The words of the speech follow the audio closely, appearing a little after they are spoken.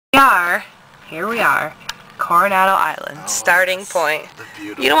Here we are, Coronado Island, starting point.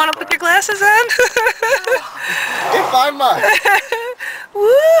 You don't want to put your glasses on? If I must.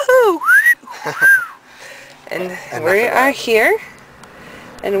 Woohoo! And we are here,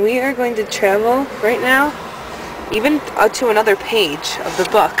 and we are going to travel right now, even to another page of the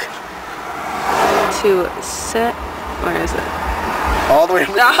book, to set, where is it? All the way.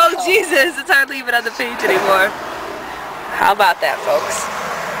 Oh Jesus, it's hardly even on the page anymore. How about that, folks?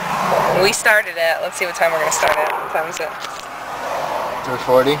 We started at, let's see what time we're going to start at. What time is it?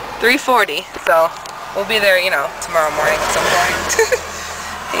 3:40? 3:40, so we'll be there, you know, tomorrow morning at some point.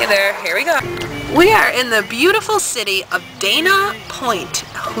 Hey there, here we go. We are in the beautiful city of Dana Point.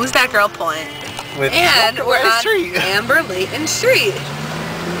 Who's that girl Point? And we're on Amber Layton Street.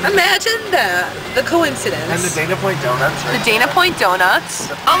 Imagine that, the coincidence. And the Dana Point Donuts. Right? The Dana Point Donuts.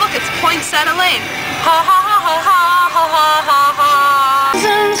 Oh look, it's Poinsettia Lane. Ha ha ha ha ha ha ha ha ha.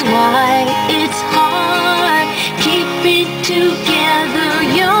 Reasons why it's hard. Keep it together,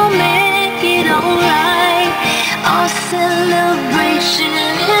 you'll make it alright. Our celebration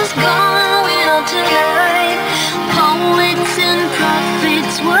is going on tonight. Poets and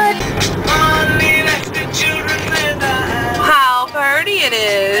prophets, what? How pretty it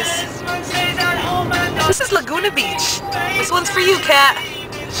is. This is Laguna Beach. This one's for you, Kat.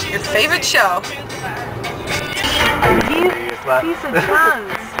 Your favorite show. Piece of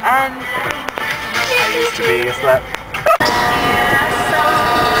guns and I used to be a slut.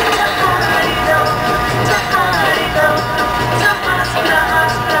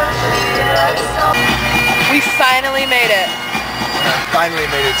 We finally made it. Finally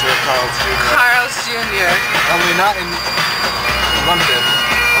made it to Carl's Jr. Carl's Jr. Only not in London.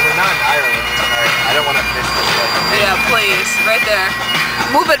 Only not in Ireland. Sorry, I don't want to miss this one. Yeah, please. Right there.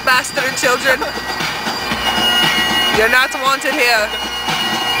 Move it, bastard children. You're not wanted here.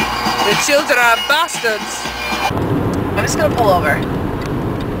 The children are bastards. I'm just gonna pull over.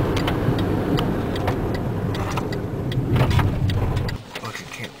 Look, it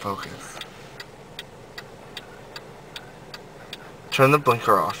can't focus. Turn the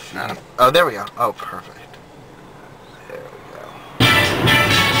blinker off. No. Oh, there we go. Oh, perfect. There we go.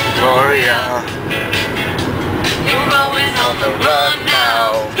 Gloria. You're always on the run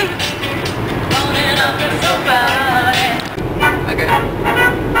now. Rolling up and so bad. Okay.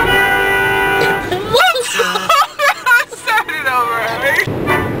 What? Start it over.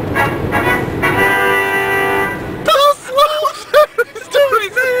 Don't slow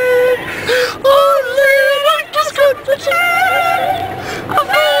down. Only like just got the chance.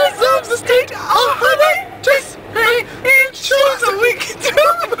 Affairs of the state of the night. Just hey, it shows a wicked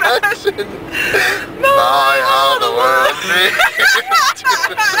passion. By how the world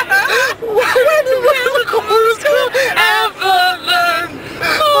when will the chorus come ever learn?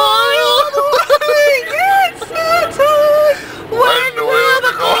 By all the world gets settled. When will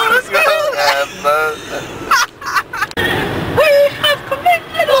the chorus come ever learn? We have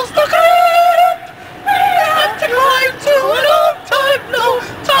committed obstacles. We have to climb to an all-time low.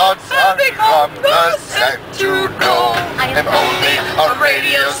 Thoughts have become the set to go. I'm only a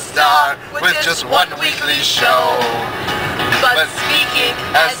radio star with just one weekly show. But speaking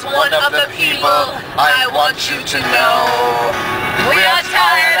as one of the people, I want you to know we are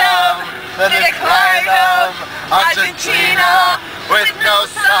tired of the decline of Argentina with no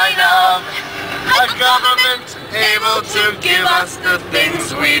sign of a government able to give us the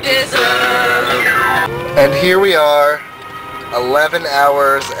things we deserve. And here we are, 11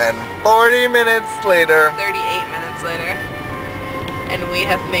 hours and 40 minutes later. 38 minutes later. And we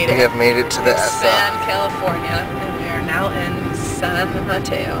have made it. We have made it to the San, California. And we are now in San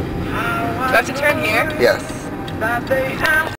Mateo. Do I have to turn here? Yes.